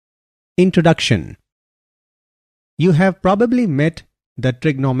Introduction. You have probably met the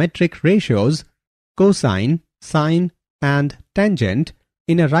trigonometric ratios cosine, sine and tangent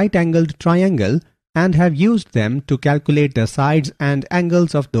in a right-angled triangle and have used them to calculate the sides and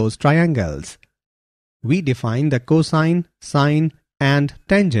angles of those triangles. We define the cosine, sine and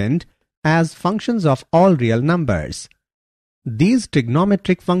tangent as functions of all real numbers. These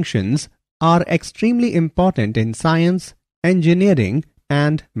trigonometric functions are extremely important in science, engineering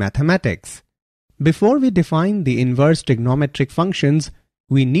and mathematics. Before we define the inverse trigonometric functions,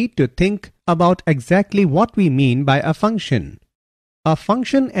 we need to think about exactly what we mean by a function. A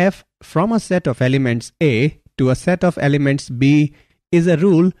function f from a set of elements A to a set of elements B is a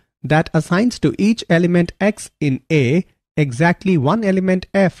rule that assigns to each element x in A exactly one element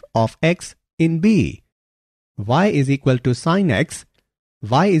f of x in B. Y is equal to sin x,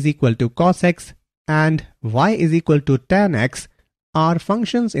 y is equal to cos x and y is equal to tan x are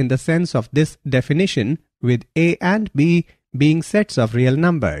functions in the sense of this definition, with A and B being sets of real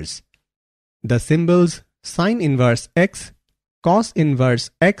numbers. The symbols sine inverse x, cos inverse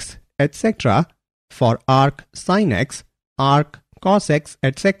x, etc. for arc sin x, arc cos x,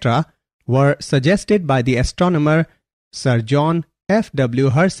 etc. were suggested by the astronomer Sir John F. W.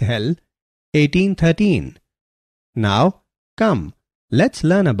 Herschel, 1813. Now, come, let's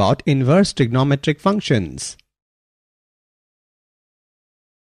learn about inverse trigonometric functions.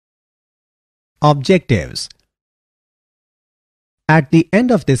 Objectives. At the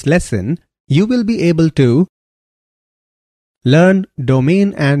end of this lesson, you will be able to learn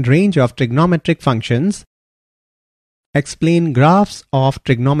domain and range of trigonometric functions, explain graphs of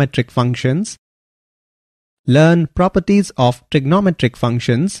trigonometric functions, learn properties of trigonometric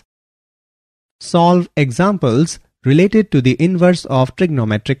functions, solve examples related to the inverse of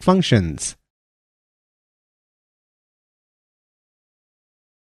trigonometric functions.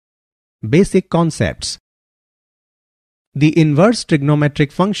 Basic concepts. The inverse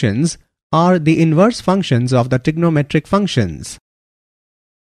trigonometric functions are the inverse functions of the trigonometric functions.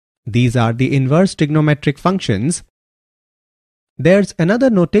 These are the inverse trigonometric functions. There's another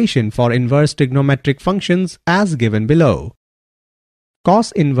notation for inverse trigonometric functions as given below.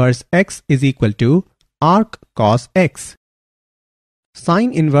 Cos inverse x is equal to arc cos x.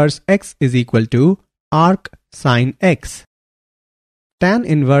 Sine inverse x is equal to arc sin x. Tan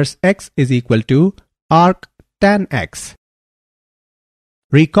inverse x is equal to arc tan x.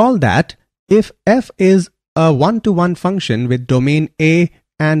 Recall that if f is a one-to-one function with domain A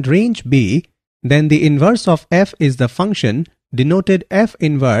and range B, then the inverse of f is the function denoted f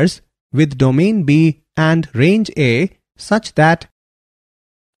inverse with domain B and range A such that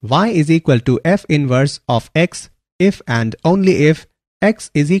y is equal to f inverse of x if and only if x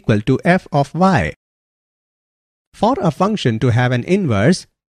is equal to f of y. For a function to have an inverse,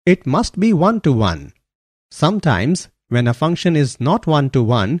 it must be one-to-one. Sometimes, when a function is not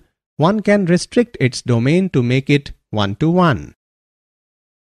one-to-one, one can restrict its domain to make it one-to-one.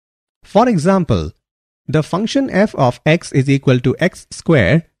 For example, the function f of x is equal to x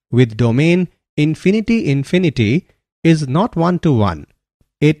square with domain infinity infinity is not one-to-one.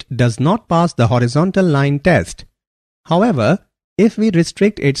 It does not pass the horizontal line test. However, if we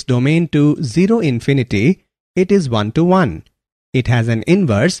restrict its domain to 0 infinity, it is one-to-one. It has an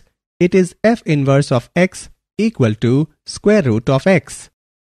inverse. It is f inverse of x equal to square root of x.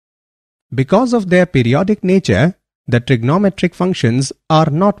 Because of their periodic nature, the trigonometric functions are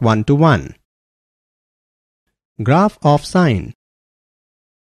not one-to-one. Graph of sine.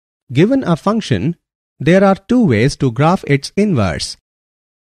 Given a function, there are two ways to graph its inverse.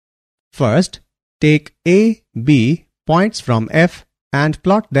 First, take A, B points from f and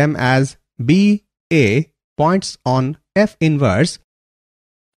plot them as B, A points on f inverse,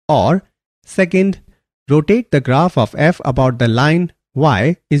 or second, rotate the graph of f about the line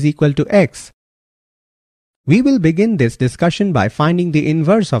y is equal to x. We will begin this discussion by finding the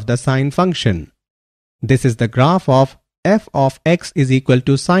inverse of the sine function. This is the graph of f of x is equal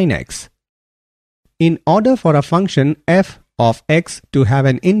to sin x. In order for a function f of x to have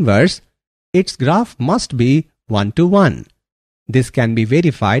an inverse, its graph must be one-to-one. This can be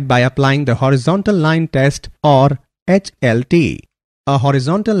verified by applying the horizontal line test or HLT. A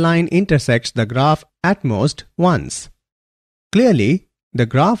horizontal line intersects the graph at most once. Clearly, the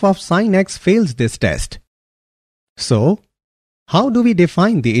graph of sin x fails this test. So, how do we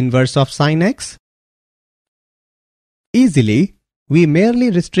define the inverse of sin x? Easily, we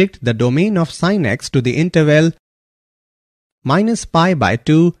merely restrict the domain of sin x to the interval minus pi by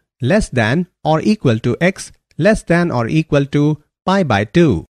 2 less than or equal to x less than or equal to pi by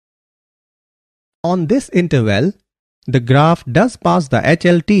 2. On this interval, the graph does pass the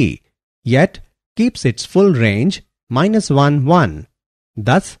HLT yet keeps its full range -1, 1.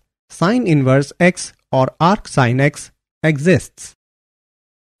 Thus, sine inverse x or arc sine x exists.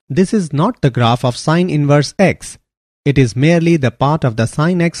 This is not the graph of sine inverse x. It is merely the part of the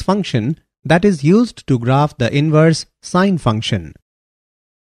sine x function that is used to graph the inverse sine function.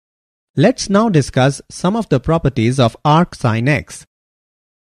 Let's now discuss some of the properties of arc sine x.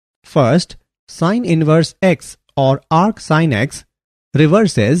 First, sine inverse x or arc sine x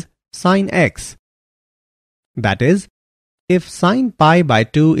reverses sine x. That is, if sine pi by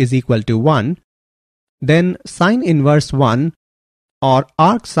 2 is equal to 1, then sine inverse 1 or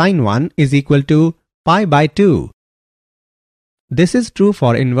arc sine 1 is equal to pi by 2. This is true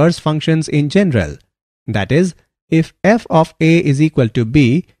for inverse functions in general. That is, if f of a is equal to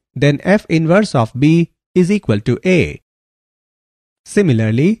b, then f inverse of b is equal to a.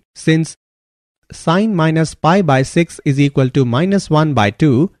 Similarly, since sine minus pi by 6 is equal to -1 by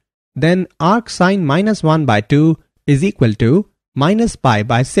 2, then arc sine -1 by 2 is equal to minus pi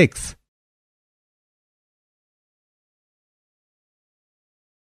by 6.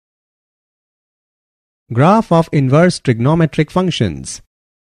 Graph of inverse trigonometric functions.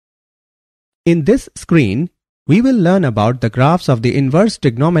 In this screen, we will learn about the graphs of the inverse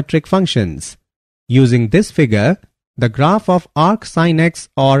trigonometric functions. Using this figure, the graph of arc sine x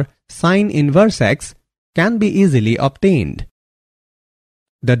or sine inverse x can be easily obtained.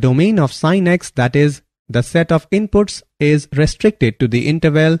 The domain of sine x, that is, the set of inputs, is restricted to the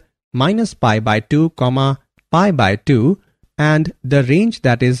interval -pi by 2, pi by 2, and the range,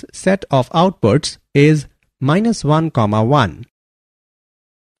 that is, set of outputs, is -1, 1.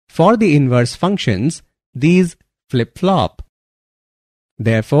 For the inverse functions, these flip-flop.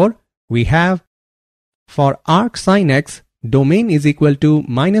 Therefore, we have for arc sine x, domain is equal to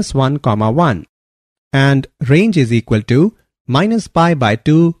 -1, 1 and range is equal to -pi by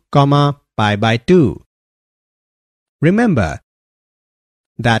 2, pi by 2. Remember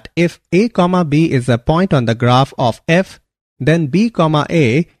that if a, b is a point on the graph of f, then b,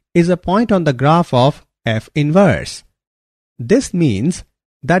 a is a point on the graph of f inverse. This means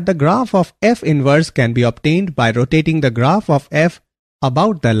that the graph of f inverse can be obtained by rotating the graph of f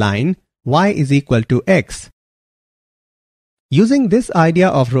about the line y is equal to x. Using this idea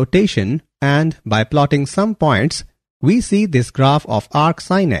of rotation and by plotting some points, we see this graph of arc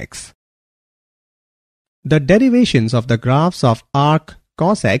sine x. The derivations of the graphs of arc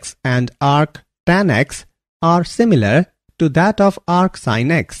cos x and arc tan x are similar to that of arc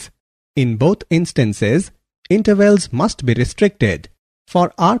sine x. In both instances, intervals must be restricted.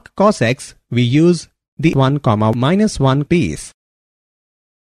 For arc cos x, we use the 1, -1 piece.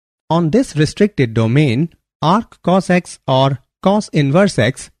 On this restricted domain, arc cos x or cos inverse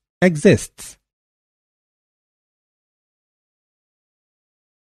x exists.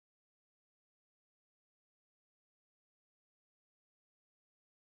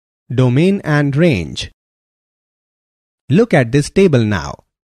 Domain and range. Look at this table now.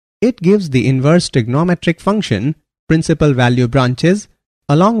 It gives the inverse trigonometric function principal value branches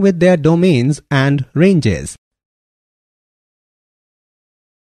along with their domains and ranges.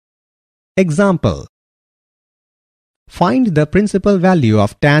 Example. Find the principal value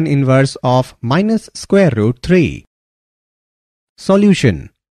of tan inverse of -√3. Solution.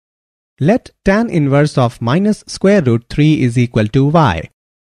 Let tan inverse of -√3 is equal to y.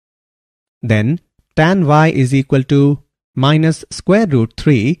 Then tan y is equal to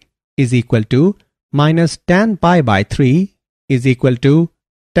 -√3 is equal to minus tan pi by 3 is equal to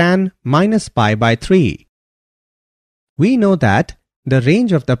tan minus pi by 3. We know that the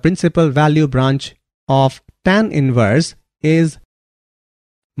range of the principal value branch of tan inverse is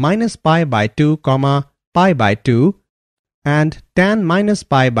minus pi by 2, pi by 2, and tan minus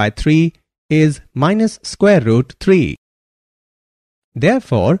pi by 3 is -√3.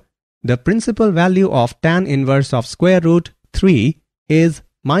 Therefore, the principal value of tan inverse of √3 is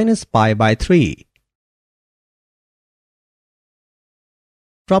minus pi by 3.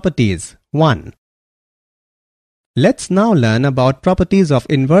 Properties 1. Let's now learn about properties of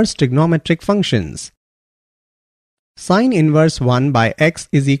inverse trigonometric functions. Sine inverse 1 by x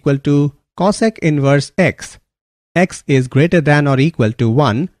is equal to cosec inverse x. X is greater than or equal to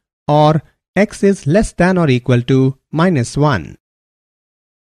 1, or x is less than or equal to -1.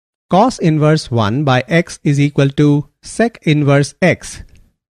 Cos inverse 1 by x is equal to sec inverse x.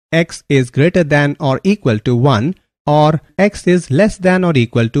 X is greater than or equal to 1, or x is less than or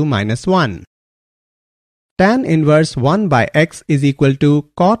equal to -1. Tan inverse 1 by x is equal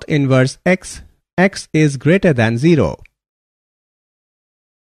to cot inverse x. X is greater than 0.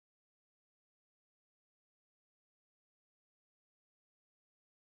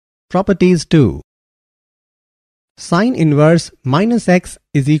 Properties 2. Sine inverse minus x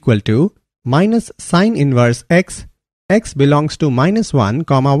is equal to minus sine inverse x, x belongs to minus 1,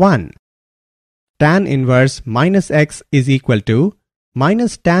 1. Tan inverse minus x is equal to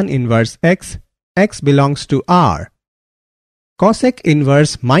minus tan inverse x, x belongs to R. Cosec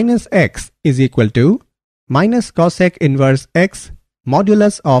inverse minus x is equal to minus cosec inverse x,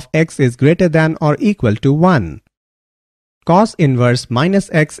 modulus of x is greater than or equal to 1. Cos inverse minus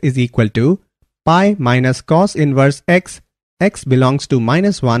x is equal to pi minus cos inverse x, x belongs to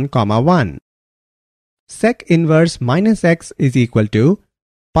minus 1, 1. Sec inverse minus x is equal to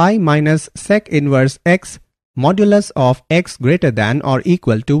pi minus sec inverse x, modulus of x greater than or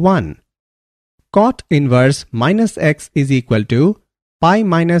equal to 1. Cot inverse minus x is equal to pi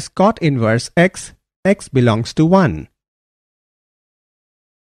minus cot inverse x, x belongs to 1.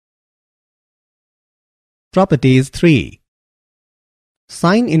 Properties 3.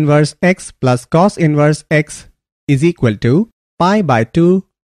 Sine inverse x plus cos inverse x is equal to pi by 2,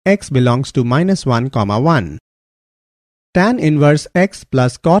 x belongs to minus 1, 1. Tan inverse x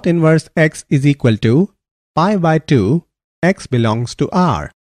plus cot inverse x is equal to pi by 2, x belongs to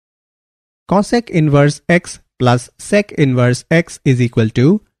R. Cosec inverse x plus sec inverse x is equal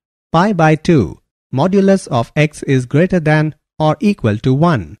to pi by 2, modulus of x is greater than or equal to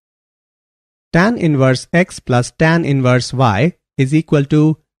 1. Tan inverse x plus tan inverse y is equal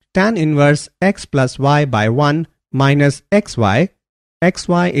to tan inverse x plus y by 1 minus xy,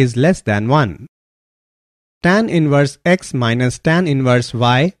 xy is less than 1. Tan inverse x minus tan inverse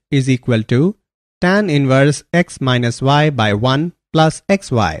y is equal to tan inverse x minus y by 1 plus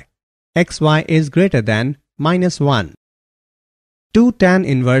xy, xy is greater than minus 1. 2 tan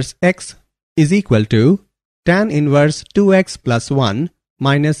inverse x is equal to tan inverse 2x plus 1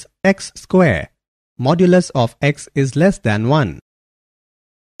 minus x square, modulus of x is less than 1.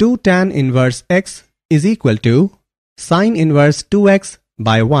 2 tan inverse x is equal to sine inverse 2x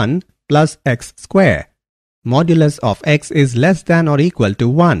by 1 plus x square, modulus of x is less than or equal to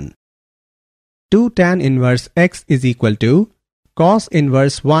 1. 2 tan inverse x is equal to cos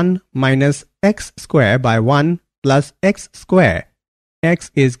inverse 1 minus x square by 1 plus x square, x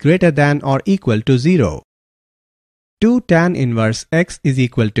is greater than or equal to 0. 2 tan inverse x is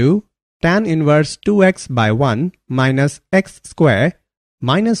equal to tan inverse 2x by 1 minus x square,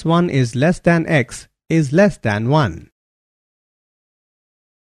 minus 1 is less than x is less than 1.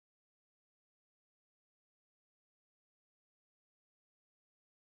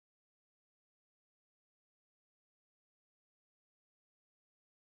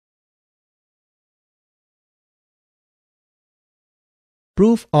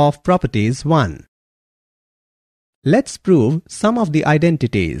 Proof of properties 1. Let's prove some of the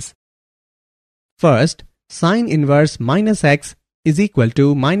identities. First, sine inverse minus x is equal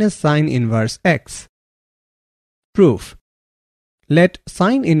to minus sine inverse x. Proof. Let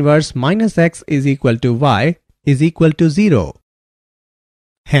sine inverse minus x is equal to y is equal to 0.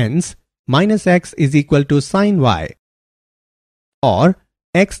 Hence, minus x is equal to sine y. Or,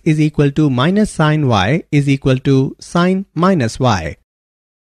 x is equal to minus sine y is equal to sine minus y.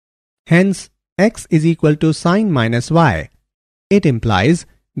 Hence, x is equal to sine minus y. It implies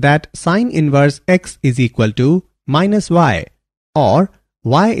that sine inverse x is equal to minus y, or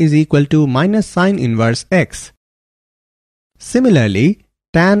y is equal to minus sine inverse x. Similarly,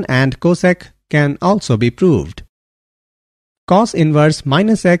 tan and cosec can also be proved. Cos inverse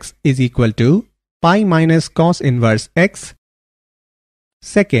minus x is equal to pi minus cos inverse x.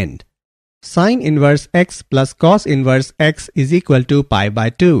 Second, sine inverse x plus cos inverse x is equal to pi by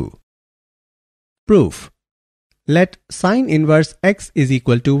 2. Proof. Let sine inverse x is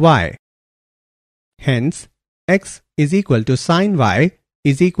equal to y. Hence, x is equal to sine y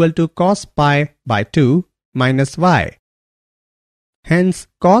is equal to cos pi by 2 minus y. Hence,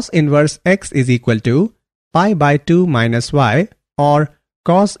 cos inverse x is equal to pi by 2 minus y, or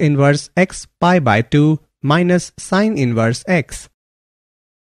cos inverse x pi by 2 minus sine inverse x.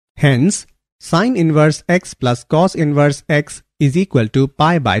 Hence, sine inverse x plus cos inverse x is equal to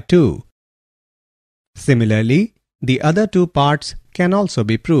pi by 2. Similarly, the other two parts can also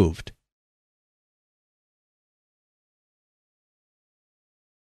be proved.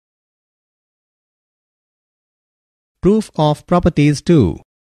 Proof of properties 2.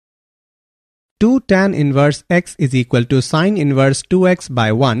 2 tan inverse x is equal to sine inverse 2x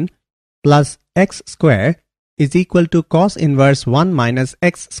by 1 plus x square is equal to cos inverse 1 minus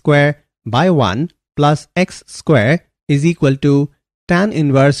x square by 1 plus x square is equal to tan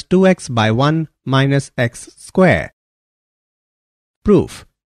inverse 2x by 1 minus x square. Proof.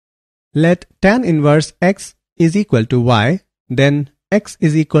 Let tan inverse x is equal to y, then x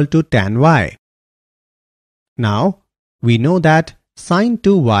is equal to tan y. Now, we know that sine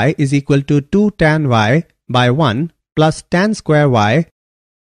 2y is equal to 2 tan y by 1 plus tan square y.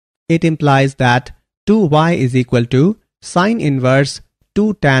 It implies that 2y is equal to sine inverse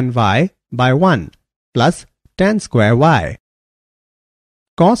 2 tan y by 1 plus tan square y.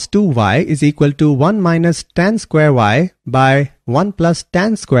 Cos 2y is equal to 1 minus tan square y by 1 plus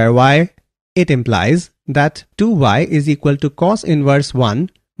tan square y. It implies that 2y is equal to cos inverse 1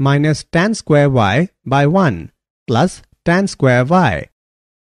 minus tan square y by 1 plus tan square y.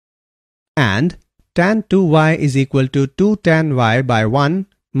 And tan 2y is equal to 2 tan y by 1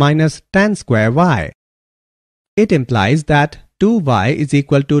 minus tan square y. It implies that 2y is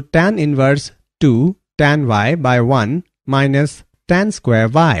equal to tan inverse 2 tan y by 1 minus tan square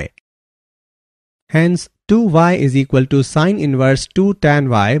y. Hence, 2y is equal to sine inverse 2 tan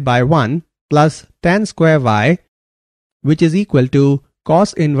y by 1 plus tan square y, which is equal to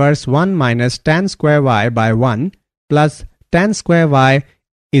cos inverse 1 minus tan square y by 1 plus tan square y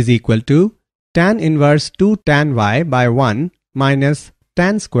is equal to tan inverse 2 tan y by 1 minus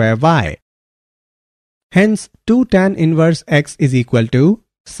tan square y. Hence, 2 tan inverse x is equal to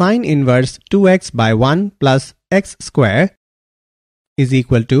sine inverse 2x by 1 plus x square is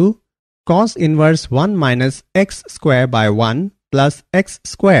equal to cos inverse 1 minus x square by 1 plus x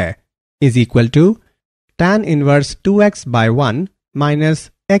square is equal to tan inverse 2x by 1 minus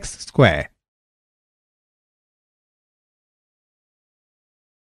x square.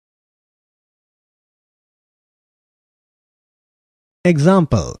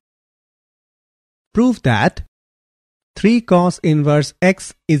 Example. Prove that 3 cos inverse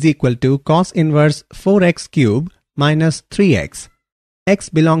x is equal to cos inverse 4x cube minus 3x. X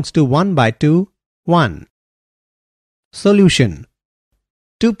belongs to 1 by 2, 1. Solution.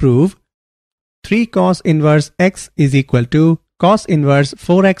 To prove 3 cos inverse x is equal to cos inverse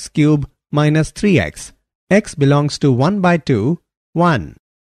 4x cube minus 3x. X belongs to 1 by 2, 1.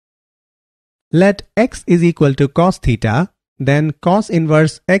 Let x is equal to cos theta, then cos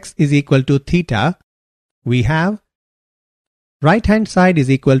inverse x is equal to theta. We have right hand side is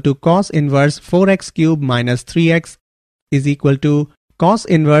equal to cos inverse 4x cube minus 3x is equal to cos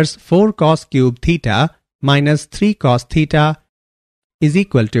inverse 4 cos cube theta minus 3 cos theta is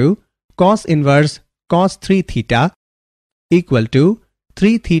equal to cos inverse cos 3 theta equal to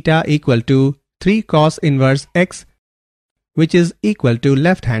 3 theta equal to 3 cos inverse x, which is equal to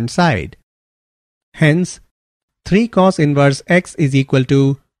left hand side. Hence, 3 cos inverse x is equal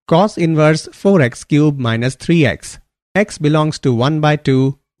to cos inverse 4x cube minus 3x. X belongs to 1 by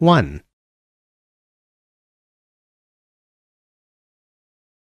 2, 1.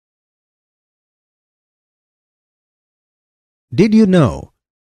 Did you know?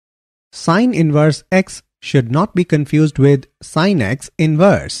 Sine inverse x should not be confused with sin x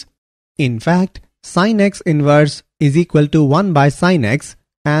inverse. In fact, sin x inverse is equal to 1 by sin x,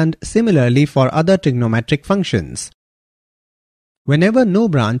 and similarly for other trigonometric functions. Whenever no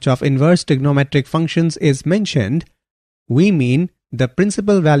branch of inverse trigonometric functions is mentioned, we mean the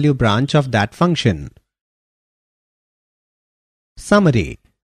principal value branch of that function. Summary.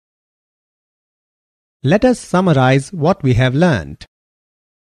 Let us summarize what we have learnt.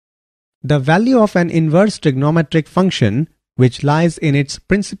 The value of an inverse trigonometric function which lies in its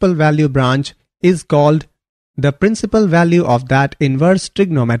principal value branch is called the principal value of that inverse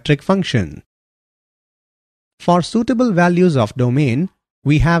trigonometric function. For suitable values of domain,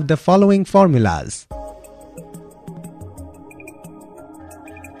 we have the following formulas.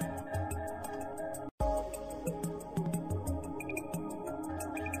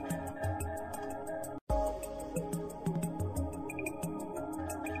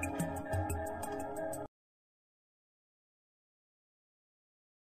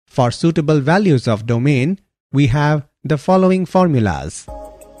 For suitable values of domain, we have the following formulas.